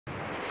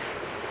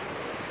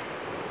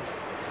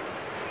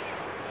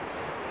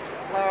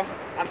Hello,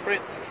 I'm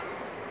Fritz.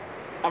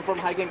 I'm from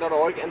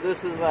Hiking.org, and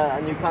this is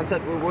a new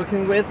concept we're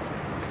working with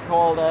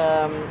called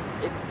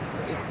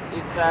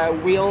it's a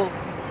wheel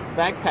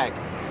backpack,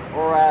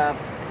 or a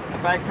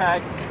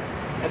backpack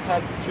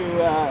attached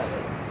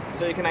to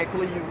so you can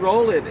actually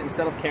roll it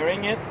instead of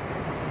carrying it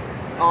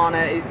on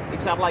a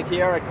example like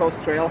here, a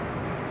coast trail.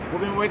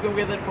 We've been working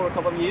with it for a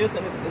couple of years,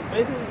 and it's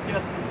basically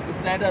just the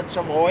standard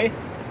Travoy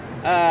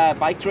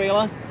bike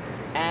trailer,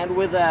 and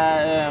with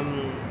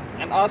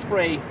an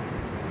Osprey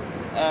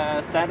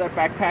standard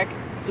backpack.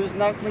 So there's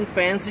nothing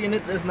fancy in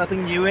it, there's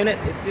nothing new in it,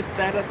 it's just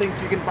standard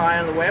things you can buy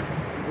on the web,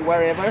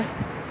 wherever.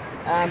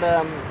 And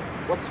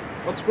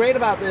what's great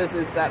about this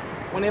is that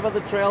whenever the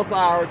trails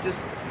are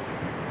just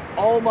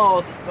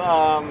almost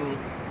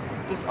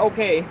just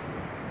okay,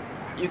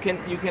 you can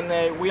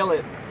wheel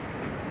it.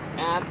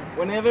 And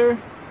whenever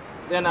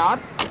they're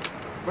not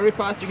very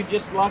fast, you can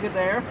just lock it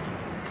there.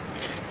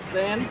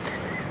 Then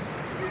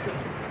you can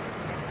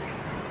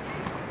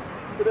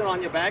put it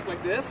on your back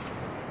like this.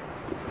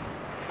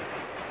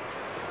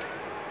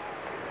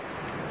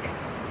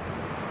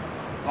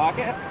 Lock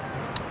it,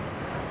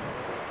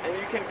 and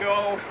you can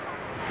go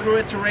through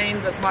a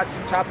terrain that's much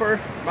tougher,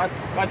 much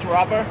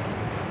rougher.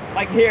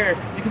 Like here,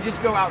 you can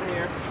just go out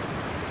here.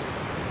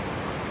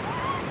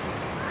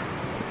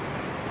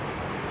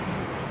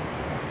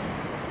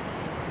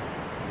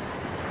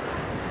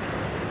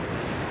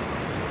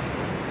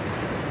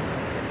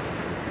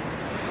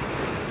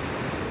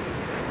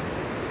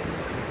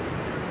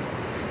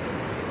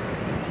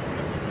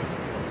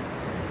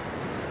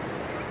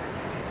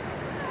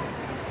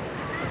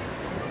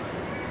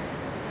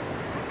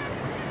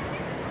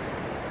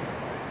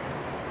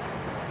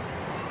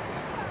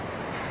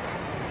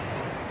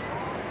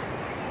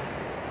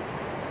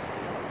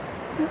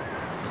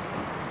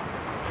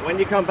 When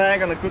you come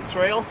back on a good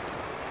trail,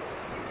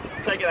 just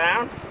take it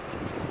out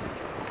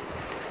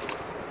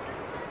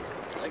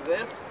like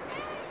this,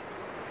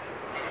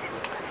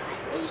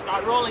 and you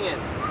start rolling it.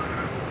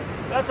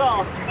 That's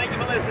all. Thank you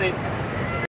for listening.